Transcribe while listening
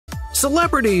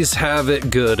Celebrities have it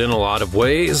good in a lot of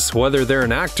ways, whether they're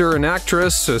an actor, an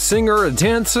actress, a singer, a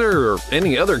dancer, or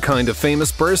any other kind of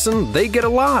famous person, they get a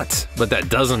lot. But that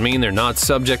doesn't mean they're not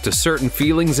subject to certain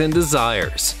feelings and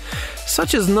desires,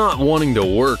 such as not wanting to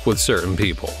work with certain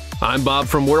people. I'm Bob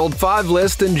from World 5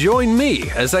 List, and join me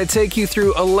as I take you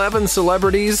through 11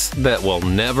 celebrities that will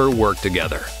never work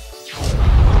together.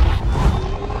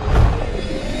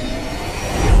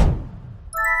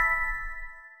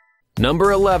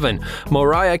 Number 11.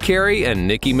 Mariah Carey and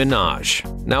Nicki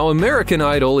Minaj. Now, American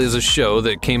Idol is a show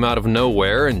that came out of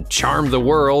nowhere and charmed the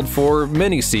world for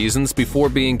many seasons before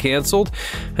being canceled,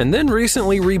 and then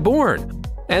recently reborn.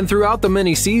 And throughout the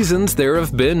many seasons, there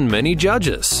have been many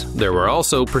judges. There were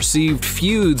also perceived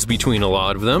feuds between a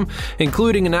lot of them,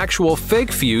 including an actual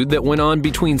fake feud that went on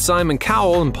between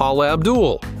Cowell and Paula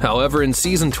Abdul. However, in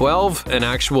season 12, an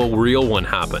actual real one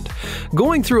happened.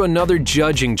 Going through another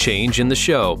judging change in the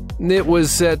show, it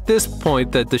was at this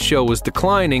point that the show was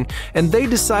declining, and they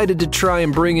decided to try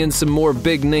and bring in some more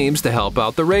big names to help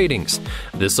out the ratings.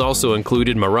 This also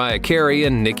included Mariah Carey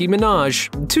and Nicki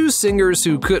Minaj, two singers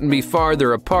who couldn't be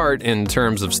farther apart in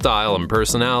terms of style and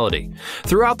personality.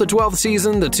 Throughout the 12th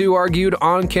season, the two argued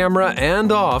on camera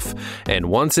and off, and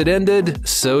once it ended,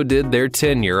 so did their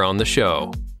tenure on the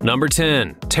show. Number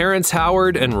 10. Terrance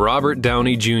Howard and Robert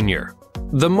Downey Jr.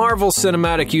 The Marvel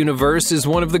Cinematic Universe is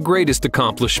one of the greatest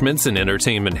accomplishments in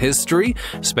entertainment history,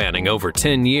 spanning over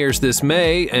 10 years this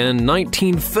May and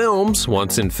 19 films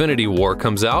once Infinity War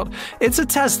comes out. It's a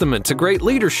testament to great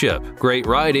leadership, great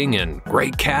writing, and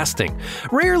great casting.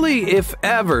 Rarely, if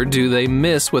ever, do they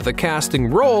miss with a casting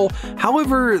role.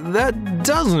 However, that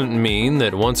doesn't mean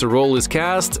that once a role is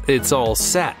cast, it's all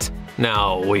set.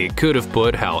 Now, we could have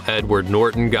put how Edward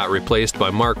Norton got replaced by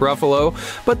Mark Ruffalo,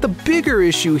 but the bigger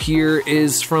issue here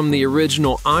is from the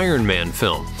original Iron Man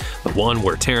film, the one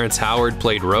where Terrance Howard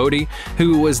played Rhodey,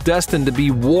 who was destined to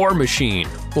be War Machine,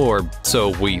 or so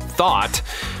we thought.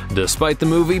 Despite the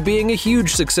movie being a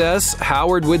huge success,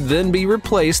 Howard would then be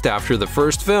replaced after the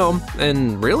first film,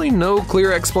 and really no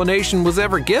clear explanation was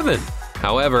ever given.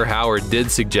 However, Howard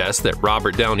did suggest that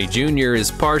Robert Downey Jr.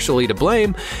 is partially to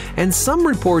blame, and some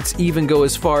reports even go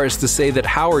as far as to say that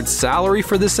Howard's salary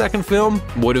for the second film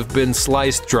would have been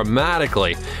sliced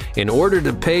dramatically in order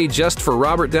to pay just for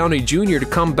Robert Downey Jr. to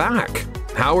come back.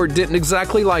 Howard didn't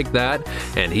exactly like that,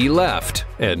 and he left,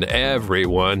 and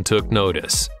everyone took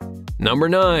notice. Number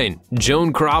 9.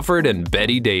 Joan Crawford and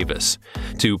Bette Davis.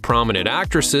 Two prominent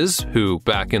actresses who,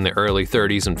 back in the early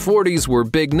 30s and 40s, were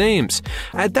big names.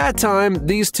 At that time,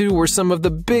 these two were some of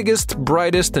the biggest,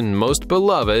 brightest, and most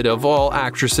beloved of all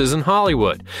actresses in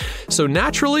Hollywood. So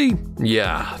naturally,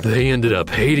 they ended up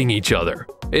hating each other.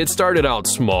 It started out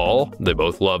small, they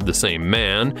both loved the same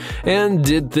man, and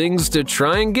did things to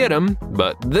try and get him,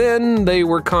 but then they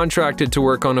were contracted to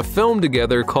work on a film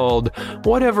together called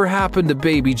Whatever Happened to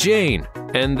Baby Jane,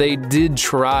 and they did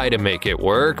try to make it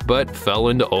work, but fell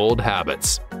into old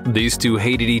habits. These two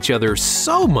hated each other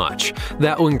so much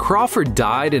that when Crawford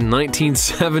died in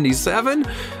 1977,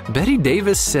 Bette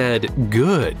Davis said,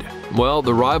 "Good." Well,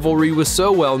 the rivalry was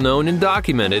so well known and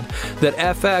documented that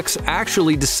FX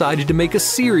actually decided to make a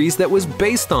series that was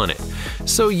based on it.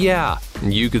 So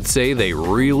you could say they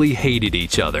really hated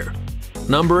each other.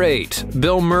 Number 8.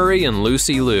 Bill Murray and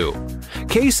Lucy Liu.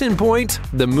 Case in point,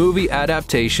 the movie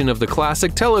adaptation of the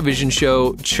classic television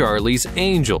show Charlie's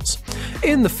Angels.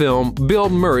 In the film, Bill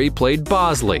Murray played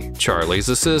Bosley, Charlie's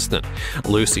assistant.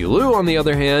 Lucy Liu, on the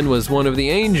other hand, was one of the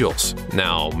angels.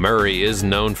 Now, Murray is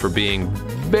known for being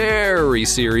very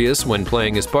serious when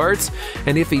playing his parts,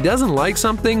 and if he doesn't like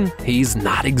something, he's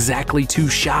not exactly too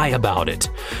shy about it.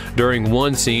 During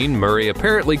one scene, Murray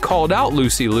apparently called out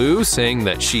Lucy Liu, saying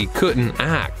that she couldn't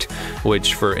act,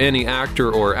 which for any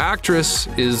actor or actress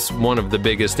is one of the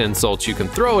biggest insults you can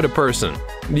throw at a person.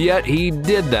 Yet he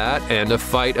did that, and a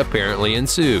fight apparently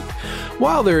ensued.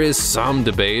 While there is some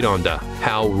debate on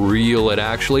how real it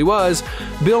actually was,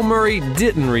 Bill Murray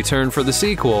didn't return for the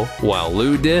sequel, while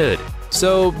Liu did.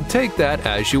 So take that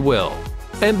as you will.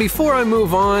 And before I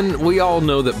move on, we all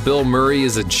know that Bill Murray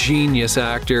is a genius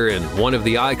actor and one of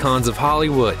the icons of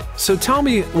Hollywood. So tell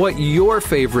me what your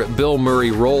favorite Bill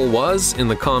Murray role was in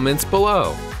the comments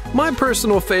below. My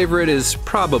personal favorite is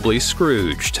probably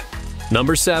Scrooged.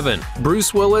 Number 7.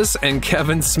 Bruce Willis and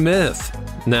Kevin Smith.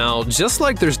 Now, just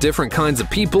like there's different kinds of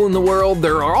people in the world,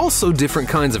 there are also different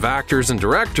kinds of actors and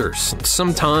directors.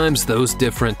 Sometimes those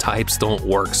different types don't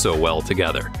work so well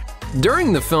together.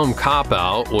 During the film Cop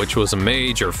Out, which was a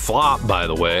major flop by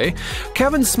the way,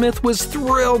 Kevin Smith was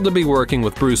thrilled to be working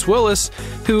with Bruce Willis,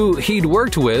 who he'd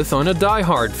worked with on a Die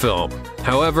Hard film.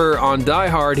 However, on Die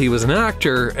Hard he was an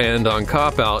actor, and on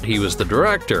Cop Out he was the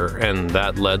director, and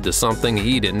that led to something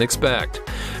he didn't expect.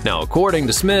 Now, according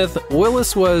to Smith,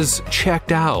 Willis was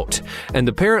checked out, and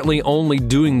apparently only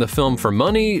doing the film for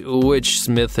money, which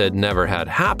Smith had never had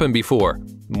happen before.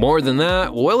 More than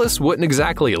that, Willis wouldn't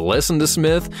exactly listen to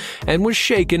Smith and was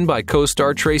shaken by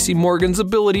co-star Tracy Morgan's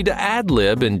ability to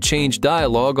ad-lib and change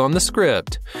dialogue on the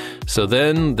script. So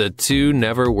then, the two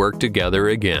never worked together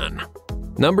again.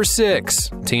 Number 6.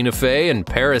 Tina Fey and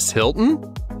Paris Hilton?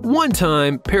 One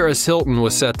time, Paris Hilton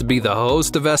was set to be the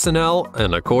host of SNL,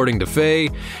 and according to Fey,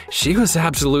 she was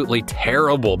absolutely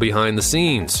terrible behind the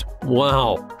scenes.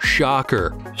 Wow,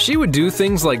 shocker. She would do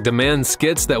things like demand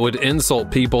skits that would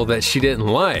insult people that she didn't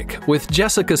like, with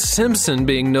Jessica Simpson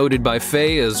being noted by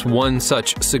Fey as one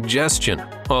such suggestion.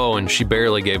 Oh, and she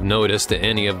barely gave notice to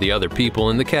any of the other people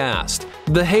in the cast.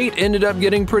 The hate ended up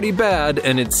getting pretty bad,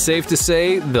 and it's safe to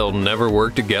say they'll never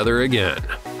work together again.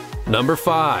 Number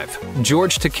 5.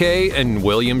 George Takei and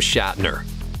William Shatner.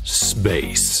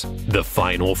 Space, the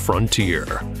final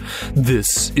frontier.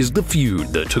 This is the feud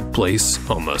that took place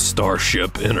on the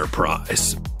Starship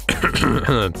Enterprise.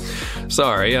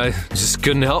 Sorry, I just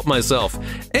couldn't help myself.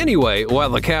 Anyway, while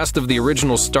the cast of the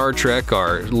original Star Trek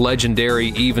are legendary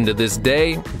even to this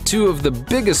day, two of the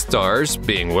biggest stars,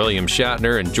 being William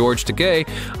Shatner and George Takei,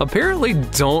 apparently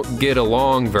don't get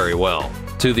along very well,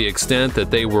 to the extent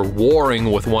that they were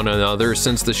warring with one another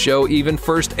since the show even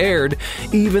first aired,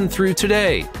 even through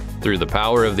today. Through the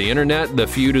power of the internet, the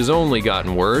feud has only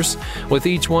gotten worse, with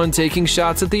each one taking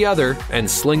shots at the other and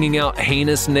slinging out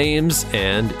heinous names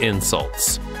and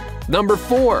insults. Number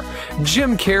 4.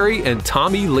 Jim Carrey and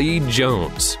Tommy Lee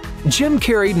Jones. Jim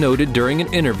Carrey noted during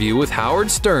an interview with Howard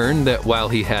Stern that while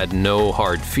he had no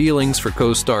hard feelings for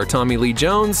co-star Tommy Lee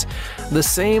Jones, the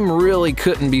same really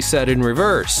couldn't be said in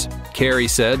reverse. Carey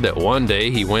said that one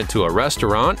day he went to a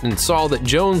restaurant and saw that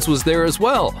Jones was there as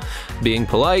well. Being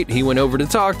polite, he went over to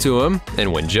talk to him,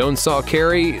 and when Jones saw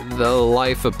Carey, the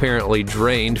life apparently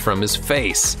drained from his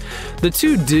face. The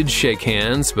two did shake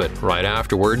hands, but right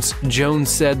afterwards,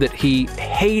 Jones said that he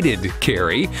hated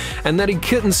Carey and that he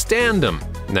couldn't stand him.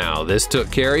 Now, this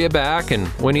took Carey aback, and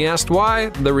when he asked why,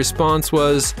 the response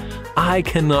was, "I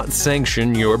cannot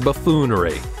sanction your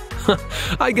buffoonery."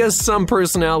 I guess some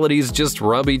personalities just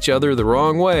rub each other the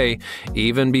wrong way,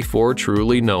 even before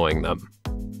truly knowing them.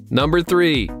 Number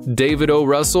 3. David O.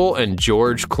 Russell and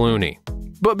George Clooney.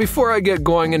 But before I get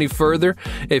going any further,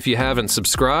 if you haven't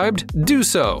subscribed, do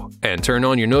so, and turn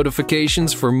on your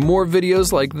notifications for more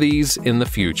videos like these in the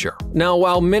future. Now,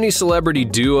 while many celebrity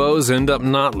duos end up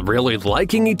not really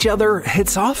liking each other,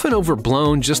 it's often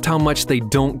overblown just how much they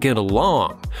don't get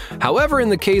along. However, in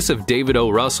the case of David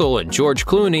O. Russell and George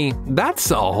Clooney,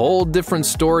 that's a whole different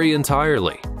story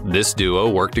entirely. This duo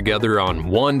worked together on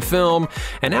one film,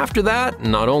 and after that,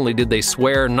 not only did they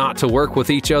swear not to work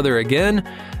with each other again,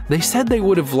 they said they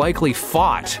would have likely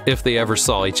fought if they ever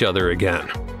saw each other again.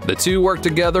 The two worked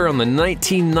together on the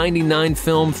 1999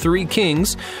 film Three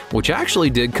Kings, which actually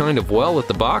did kind of well at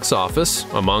the box office,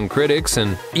 among critics,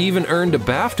 and even earned a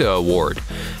BAFTA award.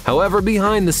 However,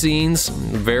 behind the scenes,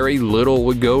 very little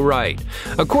would go right.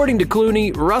 According to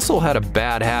Clooney, Russell had a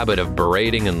bad habit of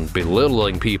berating and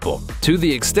belittling people, to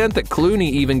the extent that Clooney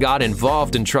even got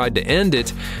involved and tried to end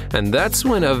it, and that's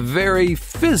when a very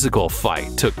physical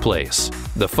fight took place.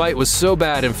 The fight was so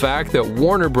bad, in fact, that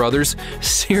Warner Brothers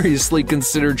seriously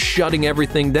considered shutting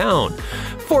everything down.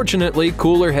 Fortunately,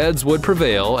 cooler heads would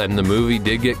prevail, and the movie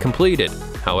did get completed.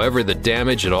 However, the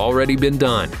damage had already been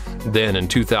done. Then, in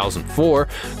 2004,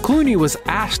 Clooney was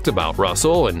asked about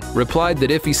Russell and replied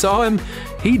that if he saw him,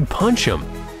 he'd punch him.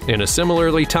 In a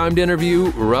similarly timed interview,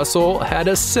 Russell had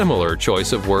a similar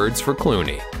choice of words for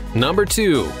Clooney. Number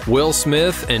 2. Will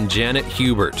Smith and Janet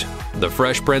Hubert. The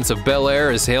Fresh Prince of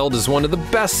Bel-Air is hailed as one of the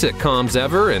best sitcoms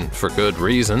ever, and for good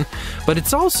reason, but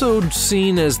it's also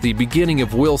seen as the beginning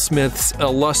of Will Smith's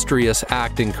illustrious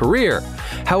acting career.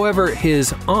 However,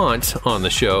 his aunt on the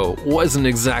show wasn't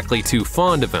exactly too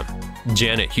fond of him.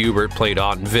 Janet Hubert played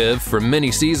Aunt Viv for many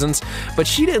seasons, but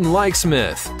she didn't like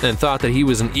Smith and thought that he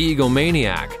was an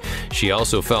egomaniac. She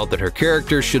also felt that her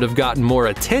character should have gotten more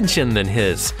attention than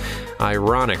his.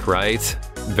 Ironic, right?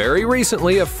 Very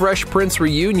recently, a Fresh Prince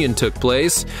reunion took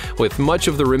place, with much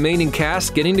of the remaining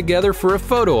cast getting together for a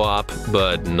photo op,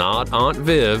 but not Aunt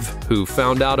Viv, who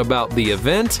found out about the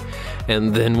event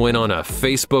and then went on a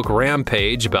Facebook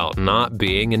rampage about not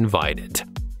being invited.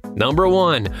 Number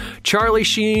 1. Charlie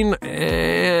Sheen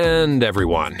and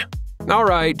everyone.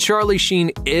 Alright, Charlie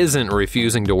Sheen isn't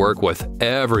refusing to work with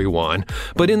everyone,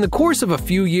 but in the course of a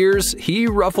few years, he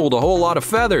ruffled a whole lot of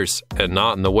feathers, and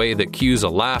not in the way that cues a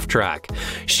laugh track.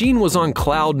 Sheen was on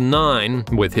cloud 9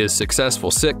 with his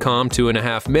successful sitcom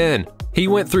 2.5 Men. He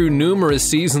went through numerous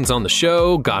seasons on the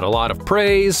show, got a lot of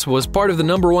praise, was part of the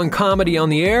 #1 comedy on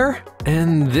the air,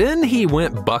 and then he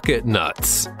went bucket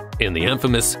nuts. In the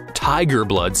infamous Tiger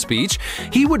Blood speech,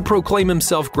 he would proclaim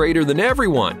himself greater than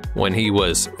everyone. When he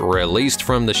was released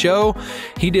from the show,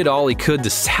 he did all he could to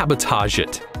sabotage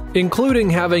it, including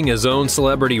having his own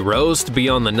celebrity roast be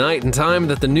on the night and time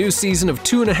that the new season of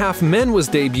 2.5 Men was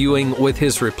debuting with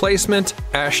his replacement,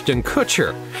 Ashton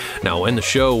Kutcher. Now, when the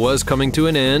show was coming to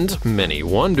an end, many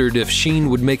wondered if Sheen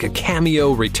would make a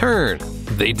cameo return.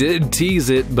 They did tease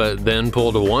it, but then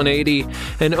pulled a 180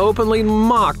 and openly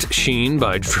mocked Sheen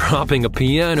by dropping a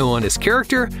piano on his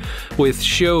character, with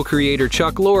show creator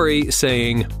Chuck Lorre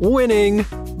saying, "Winning."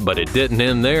 But it didn't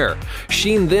end there.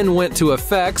 Sheen then went to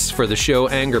effects for the show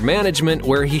Anger Management,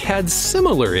 where he had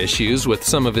similar issues with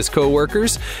some of his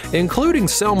co-workers, including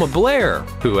Selma Blair,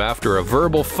 who after a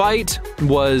verbal fight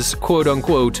was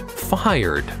quote-unquote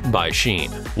fired by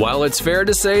Sheen. While it's fair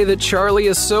to say that Charlie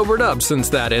has sobered up since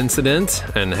that incident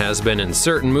and has been in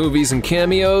certain movies and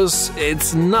cameos,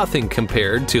 it's nothing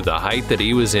compared to the height that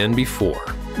he was in before.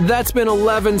 That's been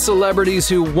 11 celebrities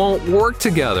who won't work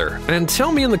together. And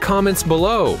tell me in the comments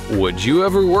below, would you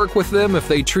ever work with them if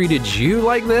they treated you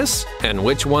like this? And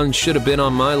which ones should have been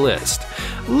on my list?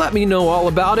 Let me know all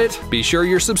about it. Be sure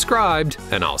you're subscribed,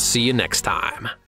 and I'll see you next time.